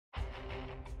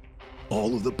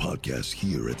All of the podcasts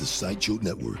here at the Sideshow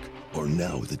Network are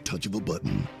now at the touch of a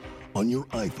button on your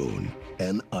iPhone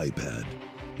and iPad.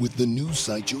 With the new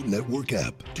Sideshow Network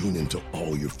app, tune into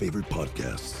all your favorite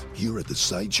podcasts here at the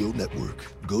Sideshow Network.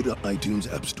 Go to iTunes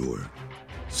App Store,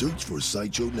 search for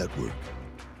Sideshow Network,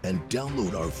 and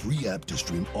download our free app to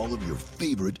stream all of your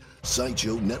favorite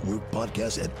Sideshow Network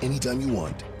podcasts at any time you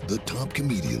want. The top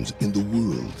comedians in the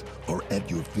world are at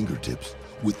your fingertips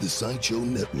with the Sideshow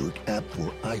Network app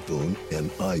for iPhone and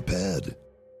iPad.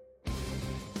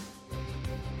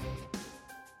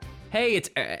 Hey,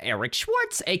 it's Eric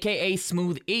Schwartz, aka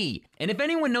Smooth E. And if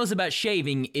anyone knows about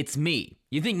shaving, it's me.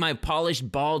 You think my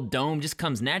polished bald dome just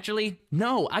comes naturally?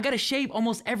 No, I gotta shave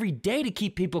almost every day to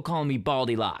keep people calling me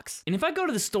Baldy Locks. And if I go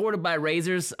to the store to buy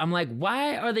razors, I'm like,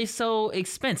 why are they so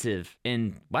expensive?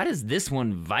 And why does this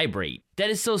one vibrate? That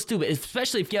is so stupid,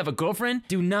 especially if you have a girlfriend.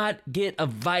 Do not get a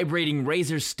vibrating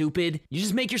razor, stupid. You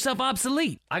just make yourself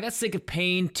obsolete. I got sick of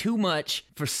paying too much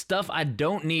for stuff I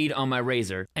don't need on my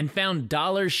razor and found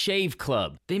Dollar Shave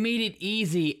Club. They made it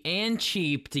easy and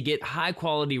cheap to get high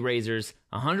quality razors,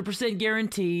 100%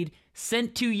 guaranteed,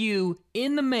 sent to you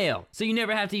in the mail, so you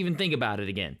never have to even think about it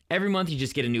again. Every month you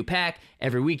just get a new pack,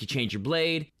 every week you change your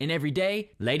blade, and every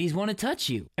day, ladies want to touch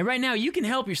you. And right now you can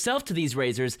help yourself to these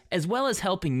razors as well as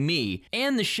helping me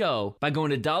and the show by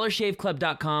going to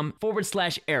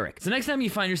dollarshaveclub.com/Eric. So next time you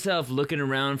find yourself looking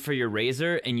around for your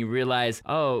razor and you realize,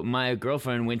 oh, my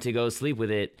girlfriend went to go sleep with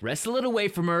it, rest a little away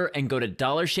from her and go to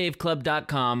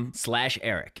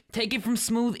dollarshaveclub.com/Eric. Take it from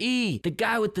Smooth E, the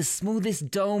guy with the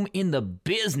smoothest dome in the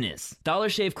business.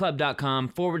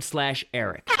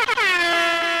 dollarshaveclub.com/Eric.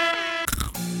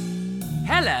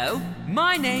 Hello,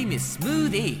 my name is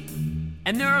Smooth E,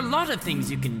 and there are a lot of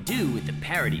things you can do with the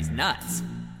Parodies nuts.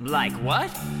 Like what?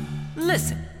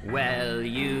 Listen. Well,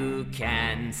 you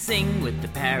can sing with the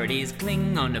Parodies,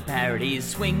 cling on the Parodies,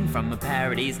 swing from the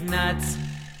Parodies nuts.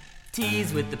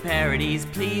 Tease with the Parodies,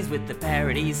 please with the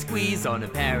Parodies, squeeze on the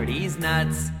Parodies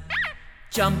nuts.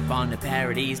 Jump on the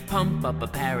Parodies, pump up a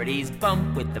Parodies,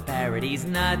 bump with the Parodies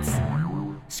nuts.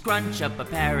 Scrunch up a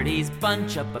Parodies,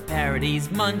 bunch up a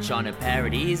Parodies, munch on a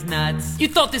Parodies nuts. You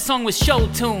thought this song was show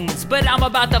tunes, but I'm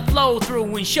about to flow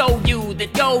through and show you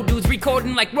that yo dude's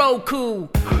recording like Roku.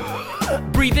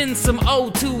 Breathe in some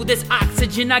O2, there's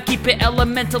oxygen, I keep it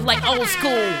elemental like old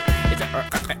school. It's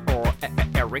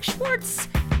Eric Schwartz,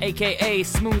 aka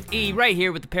Smooth E, right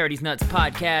here with the Parodies Nuts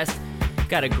podcast.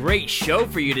 Got a great show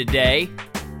for you today.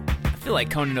 I feel like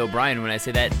Conan O'Brien when I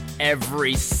say that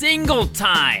every single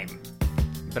time,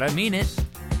 but I mean it.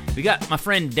 We got my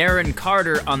friend Darren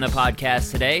Carter on the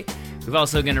podcast today. We're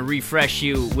also going to refresh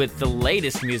you with the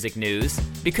latest music news,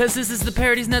 because this is the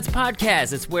Parodies Nuts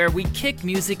podcast. It's where we kick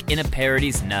music in a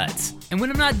Parodies Nuts. And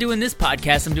when I'm not doing this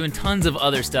podcast, I'm doing tons of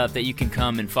other stuff that you can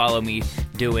come and follow me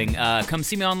doing. Come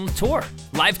see me on tour,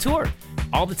 live tour,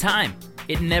 all the time.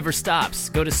 It never stops.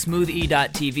 Go to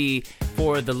smoothie.tv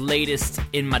for the latest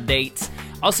in my dates.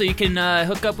 Also, you can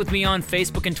hook up with me on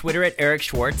Facebook and Twitter at Eric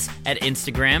Schwartz, at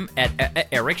Instagram at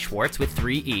Eric Schwartz with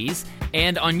 3 E's,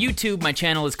 and on YouTube, my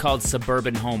channel is called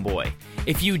Suburban Homeboy.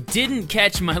 If you didn't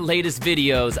catch my latest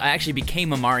videos, I actually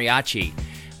became a mariachi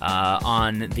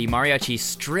on the mariachi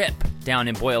strip down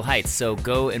in Boyle Heights, so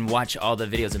go and watch all the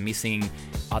videos of me singing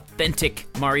authentic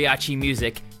mariachi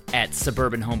music at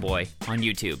Suburban Homeboy on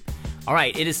YouTube. All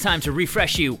right, it is time to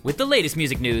refresh you with the latest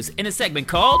music news in a segment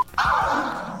called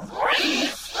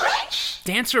Refresh.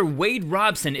 Dancer Wade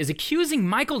Robson is accusing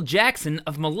Michael Jackson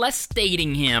of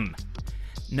molestating him.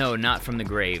 No, not from the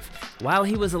grave. While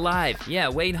he was alive,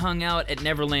 Wade hung out at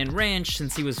Neverland Ranch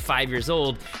since he was 5 years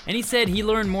old, and he said he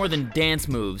learned more than dance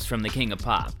moves from the King of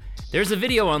Pop. There's a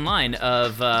video online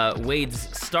of Wade's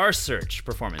Star Search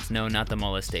performance. No, not the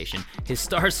molestation. His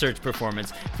Star Search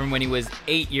performance from when he was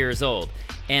 8 years old.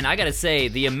 And I gotta say,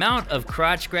 the amount of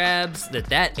crotch grabs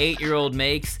that 8-year-old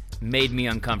makes made me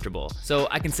uncomfortable. So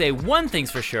I can say one thing's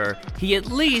for sure, he at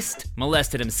least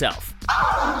molested himself.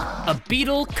 A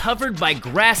beetle covered by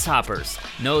grasshoppers.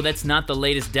 No, that's not the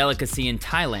latest delicacy in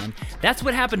Thailand. That's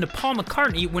what happened to Paul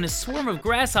McCartney when a swarm of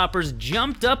grasshoppers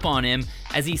jumped up on him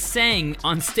as he sang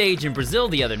on stage in Brazil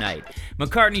the other night.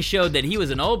 McCartney showed that he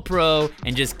was an old pro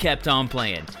and just kept on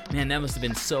playing. Man, that must have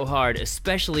been so hard,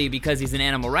 especially because he's an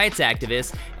animal rights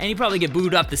activist, and he'd probably get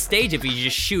booed off the stage if he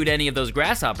just shoot any of those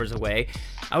grasshoppers away.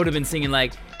 I would have been singing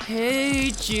like,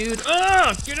 hey Jude,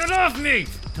 oh, get it off me!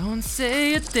 Don't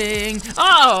say a thing.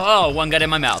 Oh, one got in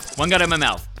my mouth.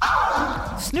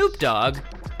 Snoop Dogg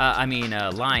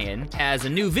Lion, has a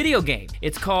new video game.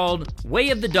 It's called Way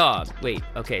of the Dog. Wait,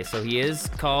 okay, so he is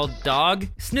called Dogg?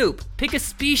 Snoop, pick a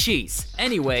species.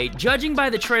 Anyway, judging by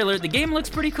the trailer, the game looks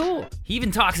pretty cool. He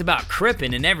even talks about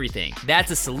crippin' and everything. That's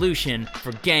a solution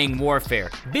for gang warfare.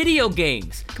 Video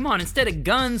games. Come on, instead of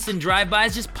guns and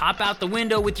drive-bys, just pop out the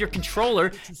window with your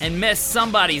controller and mess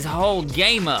somebody's whole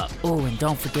game up. Oh, and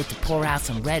don't forget to pour out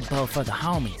some Red Bull for the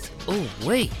homies. Oh,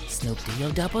 wait, Snoop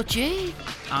D-O-double G.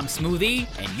 I'm Smoothie,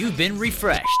 and you've been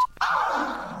refreshed.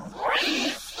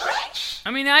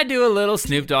 I do a little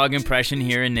Snoop Dogg impression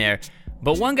here and there,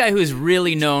 but one guy who's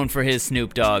really known for his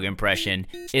Snoop Dogg impression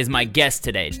is my guest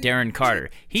today, Darren Carter.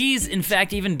 He's, in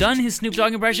fact, even done his Snoop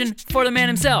Dogg impression for the man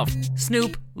himself,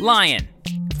 Snoop Lion,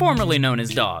 formerly known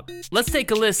as Dogg. Let's take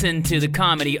a listen to the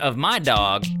comedy of my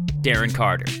dog, Darren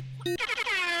Carter.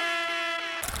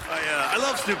 I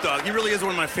love Snoop Dogg. He really is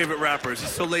one of my favorite rappers. He's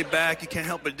so laid back, you can't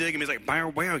help but dig him. He's like,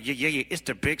 wow, yeah, it's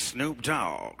the big Snoop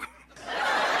Dogg.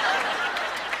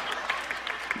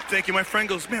 Thank you. My friend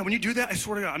goes, man, when you do that, I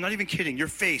swear to God, I'm not even kidding. Your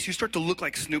face, you start to look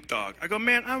like Snoop Dogg. I go,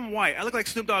 man, I'm white. I look like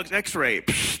Snoop Dogg's X-ray.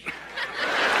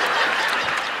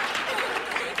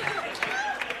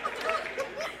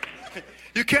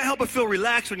 You can't help but feel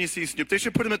relaxed when you see Snoop. They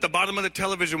should put him at the bottom of the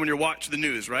television when you're watching the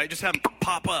news, right? Just have him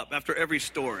pop up after every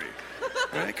story.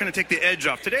 Right? Kind of take the edge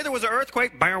off. Today there was an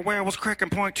earthquake. Where was cracking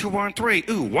point 213.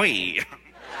 Ooh, wait.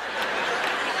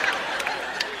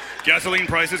 Gasoline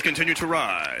prices continue to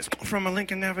rise. From a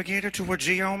Lincoln Navigator to a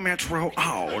Geo Metro.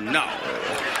 Oh, no.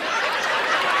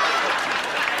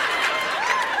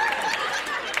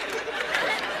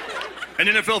 An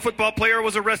NFL football player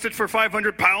was arrested for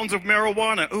 500 pounds of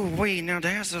marijuana. Ooh, wait, now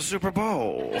that's the Super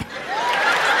Bowl.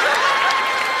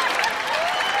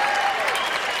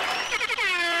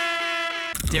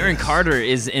 Darren Carter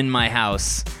is in my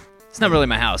house. It's not really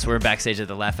my house. We're backstage at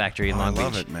the Laugh Factory in Long Beach. I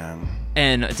love it, man.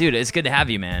 And, dude, it's good to have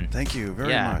you, man. Thank you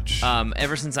very much.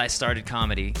 Ever since I started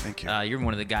comedy, thank you. You're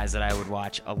one of the guys that I would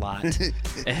watch a lot.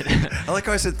 I like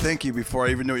how I said thank you before I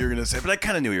even knew what you were going to say, but I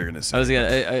kind of knew what you were going to say.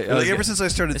 Ever since I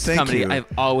started, thank you. I've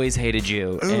always hated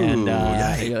you. Ooh, and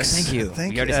yikes. Thank you.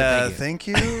 Thank you. You already said thank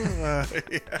you.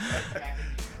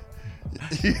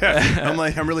 Yeah,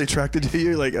 I'm really attracted to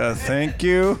you. Thank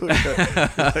you.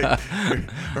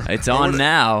 It's on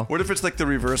now. What if it's like the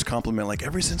reverse compliment? Like,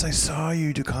 ever since I saw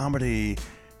you do comedy,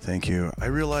 thank you. I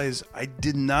realized I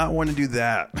did not want to do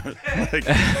that.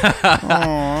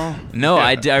 No,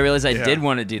 yeah. I realized I did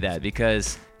want to do that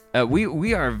because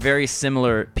we are very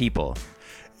similar people.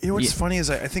 You know what's funny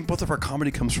is I think both of our comedy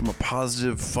comes from a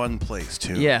positive, fun place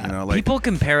too. Yeah, people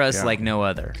compare us like no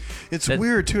other. It's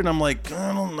weird too, and I'm like,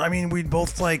 we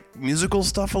both like musical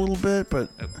stuff a little bit, but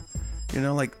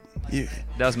that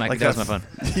was my fun.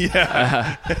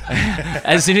 Yeah.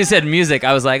 As soon as you said music,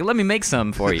 I was like, let me make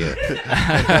some for you.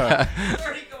 I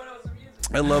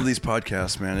love these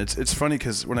podcasts, man. It's funny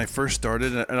because when I first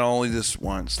started, and I'll only this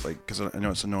once, because I know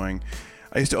it's annoying,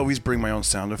 I used to always bring my own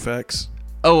sound effects.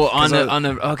 Oh,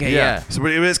 okay, yeah. So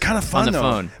it was kind of fun on the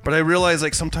phone. But I realized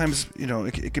sometimes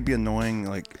it could be annoying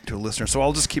to a listener. So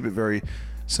I'll just keep it very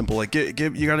simple. You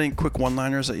got any quick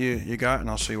one-liners that you got, and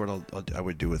I'll show you what I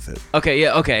would do with it. Okay,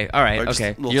 yeah, okay, all right,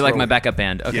 okay. You're like my backup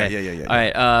band. Okay, yeah. All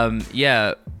right,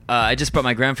 I just brought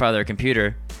my grandfather a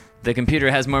computer. The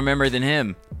computer has more memory than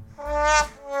him.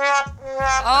 Oh,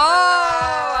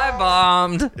 I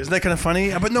bombed. Isn't that kind of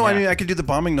funny? But no, I could do the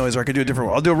bombing noise, or I could do a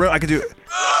different one. I could do.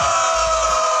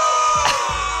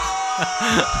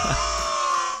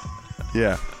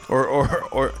 Yeah,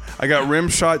 or I got rim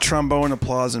shot, trombone,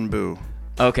 applause, and boo.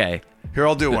 Okay. Here,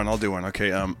 I'll do one.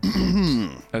 Okay.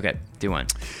 Okay, do one.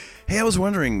 Hey, I was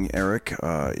wondering, Eric,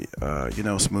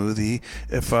 Smoothie,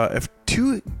 if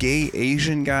two gay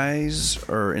Asian guys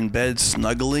are in bed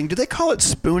snuggling, do they call it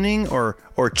spooning or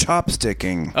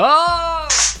chopsticking? Oh!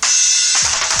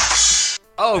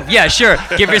 Oh, yeah, sure.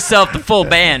 Give yourself the full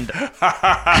band.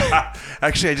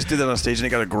 Actually, I just did that on stage and it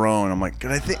got a groan. I'm like,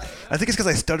 I think it's because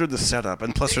I stuttered the setup.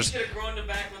 And plus, you should have groaned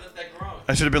back with that groan.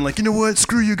 I should have been like, you know what?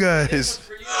 Screw you guys.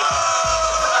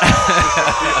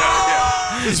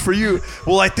 This is for you.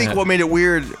 Well, I think what made it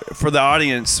weird for the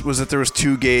audience was that there was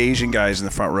two gay Asian guys in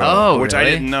the front row, which really? I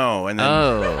didn't know. And then,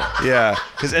 yeah,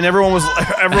 and everyone was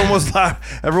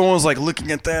like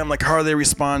looking at them, like how are they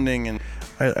responding? And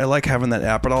I like having that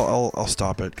app, but I'll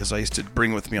stop it because I used to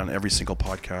bring it with me on every single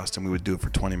podcast, and we would do it for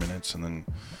 20 minutes, and then.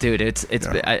 Dude,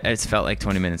 it's felt like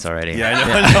 20 minutes already. Yeah,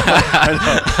 I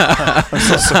know. I'm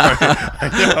so sorry.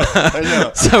 I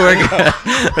know. So we're good.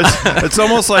 It's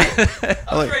almost like.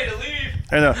 I'm ready to leave.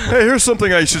 And hey, here's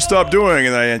something I should stop doing,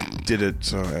 and I did it.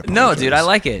 So no, dude, I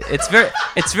like it. It's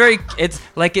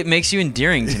like it makes you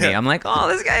endearing to me. I'm like, oh,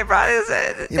 this guy brought his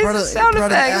sound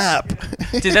effects. An app.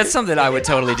 Dude, that's something I would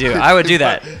totally do. I would do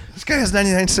that. This guy has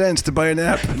 99 cents to buy an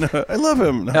app. No, I love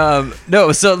him.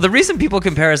 No, so the reason people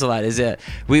compare us a lot is that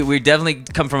we definitely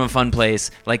come from a fun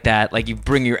place like that. Like you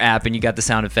bring your app and you got the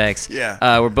sound effects.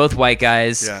 Yeah. We're both white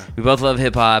guys. Yeah. We both love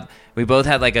hip hop. We both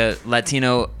had like a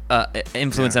Latino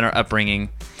influence in our upbringing.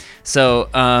 So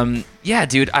yeah,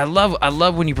 dude, I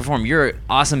love when you perform. You're an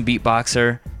awesome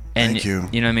beatboxer. And Thank you.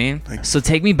 You know what I mean? Thank you. So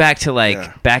take me back to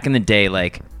back in the day,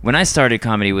 like when I started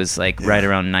comedy was like right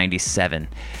around 97.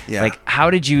 Yeah. Like how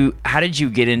did you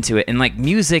get into it? And like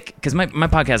music, because my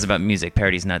podcast is about music,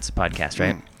 Parodies Nuts podcast,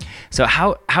 right? So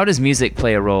how does music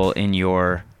play a role in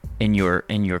your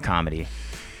comedy?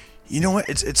 You know what?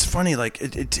 It's funny. Like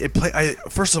it play.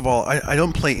 First of all, I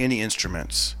don't play any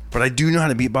instruments, but I do know how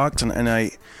to beatbox, and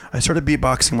I started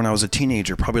beatboxing when I was a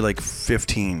teenager, probably like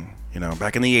 15. You know,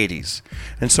 back in the 80s,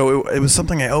 and so it was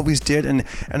something I always did, and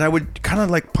I would kind of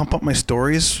like pump up my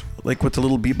stories like with the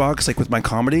little beatbox, like with my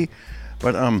comedy,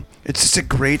 but it's just a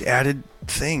great added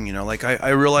thing. You know, like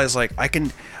I realize like I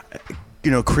can. You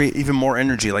know, create even more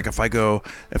energy. Like if I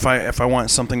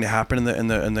want something to happen in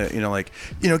the you know, like,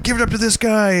 you know, give it up to this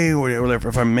guy, or whatever.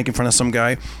 If I'm making fun of some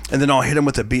guy, and then I'll hit him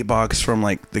with a beatbox from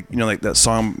like the, you know, like that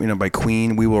song, you know, by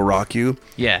Queen, "We Will Rock You."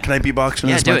 Yeah. Can I beatbox in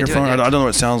this do it, microphone? do it. I don't know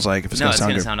what it sounds like. If it's gonna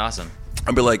sound good. sound awesome.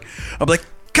 I'll be like,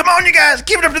 come on, you guys,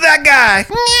 give it up to that guy,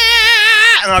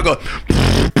 and I'll go.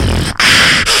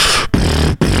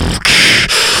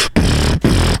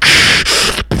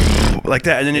 Like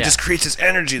that, and then it just creates this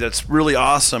energy that's really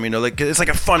awesome. You know, like it's like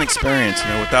a fun experience. You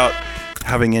know, without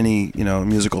having any, you know,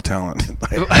 musical talent.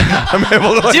 I'm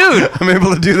able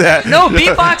to do that. No,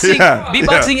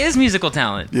 beatboxing is musical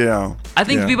talent. Yeah, I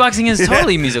think beatboxing is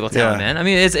totally musical talent, man. I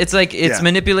mean, it's like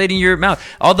manipulating your mouth.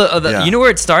 All the you know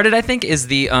where it started? I think is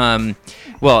the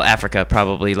Africa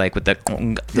probably, like with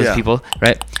those people,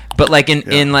 right? But like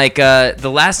in like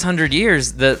the last 100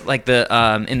 years, in the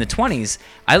 20s,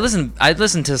 I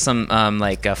listened to some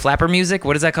like flapper music.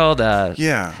 What is that called?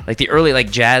 Like the early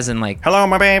like jazz and like hello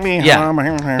my baby. Yeah,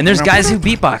 and there's guys who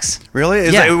beatbox. Really?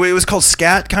 It was called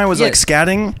scat. Kind of was like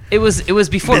scatting. It was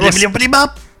before.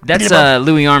 That's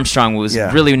Louis Armstrong was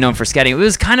really known for scatting. It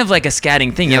was kind of like a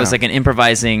scatting thing. Yeah. It was like an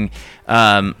improvising,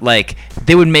 like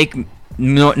they would make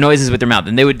noises with their mouth,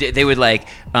 and they would like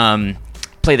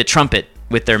play the trumpet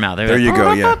with their mouth. There you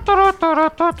go. Yeah.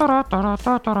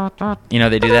 You know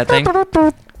they do that thing.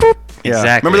 Yeah.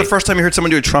 Exactly. Remember the first time you heard someone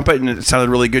do a trumpet and it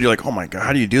sounded really good? You're like, oh my god,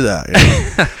 how do you do that?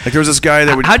 Yeah. Like there was this guy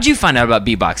that would. How'd you find out about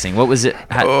beatboxing? What was it?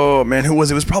 Oh man, who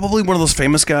was it? It was probably one of those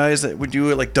famous guys that would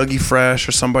do it, like Dougie Fresh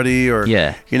or somebody, or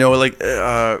you know, like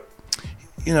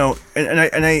you know,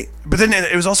 and I. But then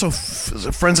it was also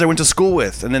friends that I went to school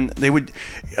with, and then they would,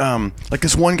 like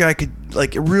this one guy could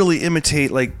like really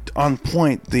imitate like on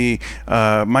point the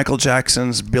Michael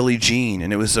Jackson's Billie Jean,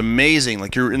 and it was amazing.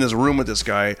 Like you're in this room with this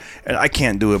guy, and I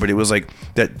can't do it, but it was like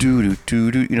that doo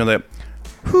doo doo, you know, that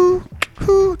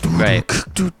right.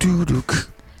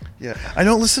 Yeah, I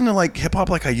don't listen to like hip hop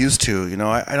like I used to. You know,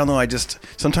 I don't know. I just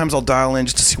sometimes I'll dial in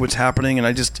just to see what's happening, and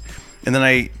then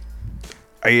I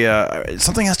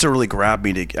something has to really grab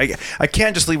me I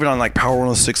can't just leave it on like Power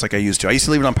 106 like I used to. I used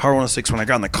to leave it on Power 106 when I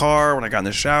got in the car, when I got in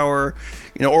the shower,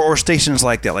 you know, or stations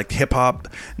like that, like hip hop.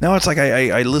 Now it's like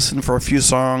I listen for a few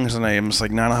songs and I'm just like,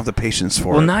 now I don't have the patience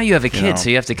for it. Well, now you have a kid, so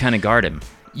you have to kind of guard him.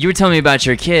 You were telling me about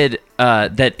your kid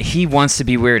that he wants to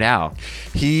be Weird Al.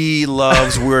 He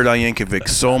loves Weird Al Yankovic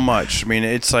so much. I mean,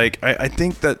 it's like I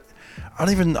think that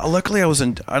luckily I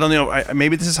don't know,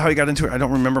 maybe this is how he got into it. I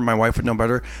don't remember. My wife would know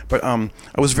better. But I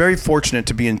was very fortunate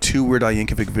to be in 2 Weird Al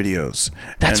Yankovic videos.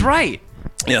 That's right.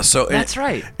 Yeah, so that's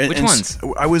right. Which ones?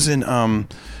 I was in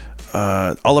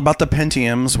All About the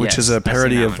Pentiums, which is a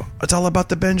parody of It's All About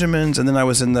the Benjamins, and then I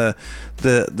was in the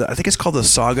I think it's called The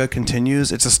Saga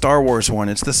Continues. It's a Star Wars one.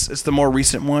 It's the more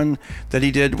recent one that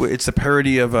he did. It's the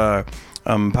parody of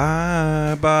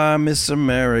Bye Bye Miss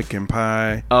American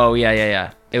Pie. Oh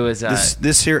yeah. It was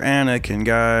this here Anakin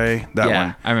guy. That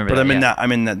one. I remember. But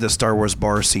I'm in the Star Wars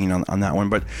bar scene on that one.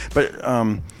 But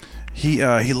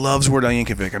he loves Weird Al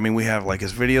Yankovic. I mean, we have like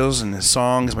his videos and his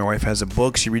songs. My wife has a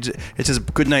book. She reads it. It's his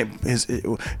goodnight.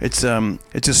 It's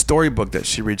his storybook that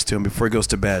she reads to him before he goes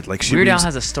to bed. Like Weird Al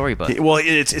has a storybook.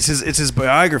 It's his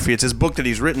biography. It's his book that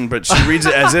he's written, but she reads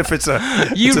it as if it's a.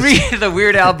 Read the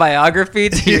Weird Al biography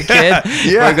to your kid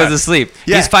before he goes to sleep.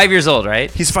 Yeah. He's 5 years old,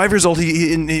 right? He's 5 years old.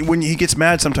 He when he gets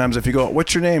mad sometimes, if you go,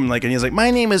 "What's your name?" Like, and he's like,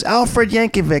 "My name is Alfred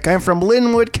Yankovic. I'm from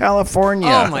Linwood, California."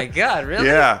 Oh my God, really?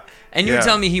 Yeah. And you were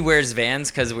telling me he wears Vans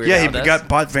because Weird Al does?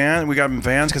 We got him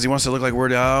Vans because he wants to look like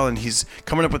Weird Al, and he's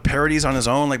coming up with parodies on his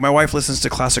own. Like, my wife listens to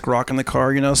classic rock in the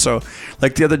car, so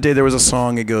like the other day there was a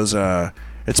song, it goes,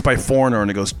 it's by Foreigner,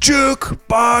 and it goes,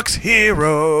 Jukebox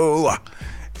Hero.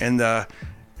 And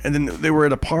then they were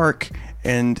at a park,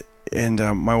 and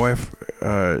my wife,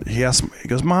 he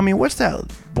goes, Mommy, what's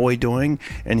that boy doing?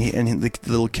 And the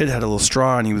little kid had a little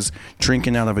straw, and he was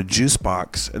drinking out of a juice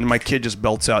box. And my kid just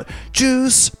belts out,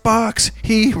 Juice Box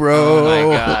Hero. Oh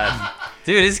my God.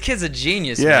 Dude, this kid's a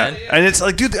genius, man. And it's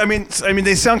like, dude, I mean,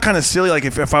 they sound kind of silly, like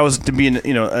if I was to be,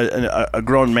 a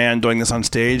grown man doing this on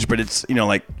stage, but it's,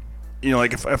 like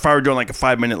if I were doing like a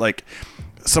 5-minute, like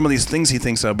some of these things he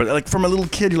thinks of, but like from a little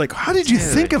kid, you're like, how did you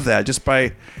think of that? Just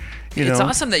by, It's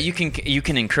awesome that you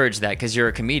can encourage that because you're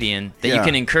a comedian, that you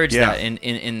can encourage that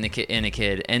in a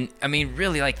kid. And I mean,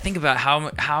 really, like, think about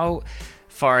how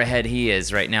far ahead he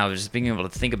is right now, just being able to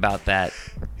think about that.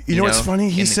 You know what's funny?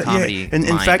 He said, and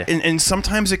in fact, and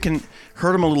sometimes it can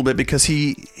hurt him a little bit because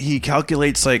he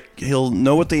calculates, like, he'll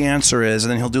know what the answer is,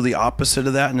 and then he'll do the opposite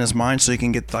of that in his mind, so he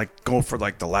can get, like, go for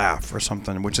like the laugh or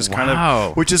something, which is kind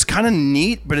of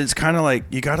neat, but it's kind of like,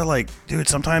 you gotta, like, dude,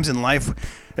 sometimes in life,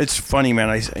 it's funny,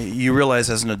 man. You realize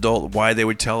as an adult why they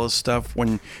would tell us stuff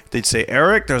when they'd say,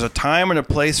 Eric, there's a time and a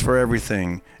place for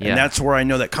everything, and that's where I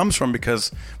know that comes from,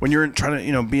 because when you're trying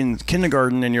to, be in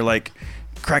kindergarten and you're like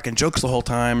cracking jokes the whole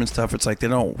time and stuff, it's like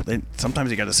sometimes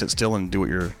you got to sit still and do what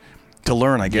you're to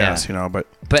learn, I guess, but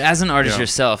as an artist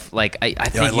yourself, like I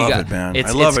think I love it, man.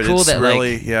 I love it. Cool it's that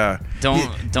really, don't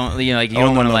you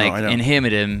don't want to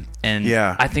inhibit him, and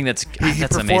I think that's he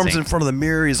performs amazing. In front of the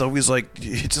mirror. He's always like,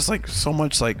 it's just like so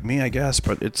much like me, I guess.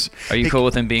 But it's. Are you cool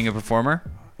with him being a performer?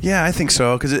 Yeah, I think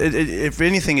so. Because if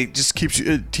anything, it just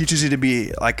teaches you to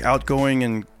be like outgoing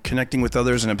and connecting with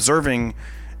others and observing,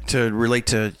 to relate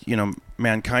to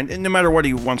mankind, and no matter what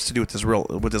he wants to do with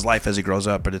his life as he grows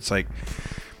up. But it's like.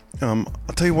 I'll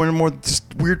tell you one more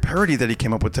just weird parody that he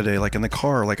came up with today, like in the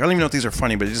car. Like, I don't even know if these are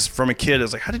funny, but it's just from a kid. I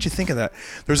was like, how did you think of that?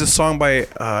 There's a song by,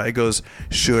 it goes,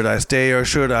 should I stay or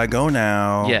should I go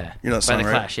now? Yeah. You know that song, by the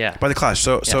right? Clash, yeah. By the Clash.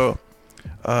 So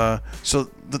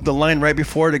the line right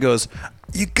before it goes,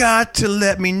 you got to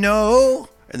let me know.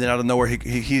 And then out of nowhere,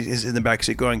 he is in the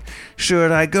backseat going,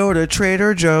 should I go to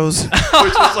Trader Joe's? Which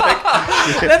was like...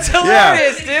 That's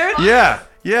hilarious, dude. Yeah.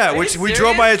 Yeah, which we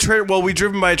drove by a Trader. Well, we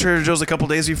driven by a Trader Joe's a couple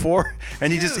days before,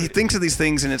 and he thinks of these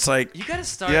things, and it's like you got to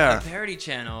start a parody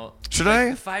channel. Should I?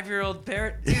 A 5-year-old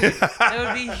parody, dude, that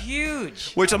would be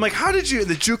huge. Which I'm like, how did you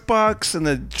the jukebox and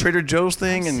the Trader Joe's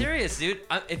thing? I'm serious, dude.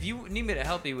 If you need me to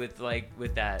help you with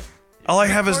that. All I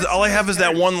have is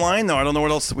that one line, though. I don't know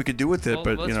what else we could do with it,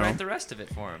 but let's write the rest of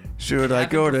it for him. Should I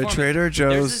go to Trader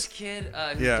Joe's? There's this kid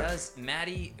who does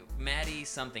Maddie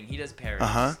something. He does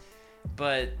parodies.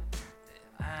 But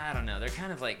I don't know. They're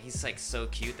kind of like, he's like so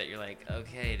cute that you're like,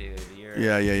 okay, dude, you're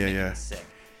sick.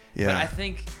 Yeah. But I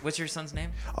think, what's your son's name?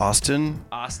 Austin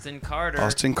Carter.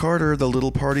 Austin Carter, the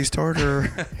little party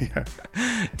starter.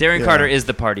 Darren Carter is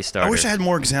the party starter. I wish I had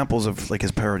more examples of like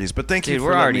his parodies, but thank you for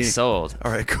we're already sold.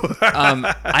 All right, cool.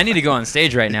 I need to go on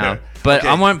stage right now, but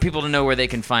I want people to know where they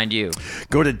can find you.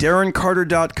 Go to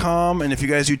DarrenCarter.com, and if you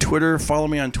guys do Twitter, follow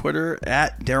me on Twitter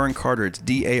at Darren Carter. It's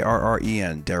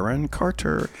DARREN. Darren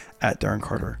Carter. At Darren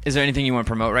Carter. Is there anything you want to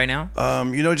promote right now?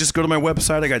 Just go to my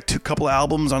website. I got a couple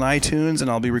albums on iTunes,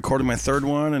 and I'll be recording my third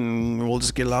one, and we'll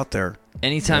just get it out there.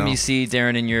 Anytime you see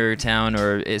Darren in your town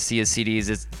or see his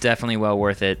CDs, it's definitely well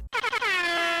worth it.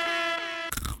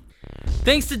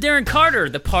 Thanks to Darren Carter,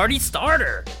 the party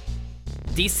starter.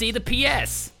 DC the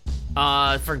PS.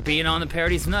 For being on the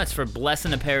Parodies Nuts, for blessing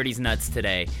the Parodies Nuts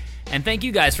today. And thank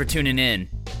you guys for tuning in.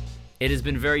 It has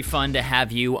been very fun to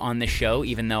have you on the show,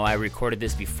 even though I recorded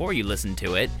this before you listened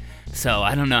to it. So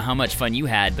I don't know how much fun you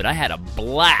had, but I had a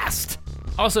blast.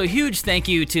 Also, a huge thank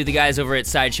you to the guys over at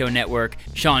Sideshow Network,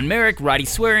 Sean Merrick, Roddy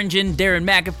Swearingen, Darren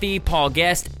McAfee, Paul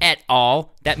Guest, et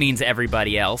al. That means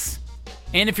everybody else.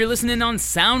 And if you're listening on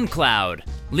SoundCloud,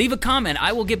 leave a comment.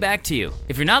 I will get back to you.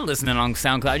 If you're not listening on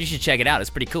SoundCloud, you should check it out. It's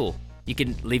pretty cool. You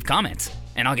can leave comments,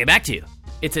 and I'll get back to you.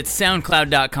 It's at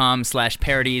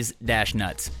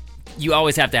soundcloud.com/parodies-nuts. You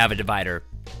always have to have a divider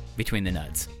between the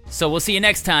nuts. So we'll see you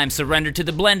next time. Surrender to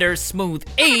the blender. Smooth.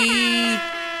 Ayy!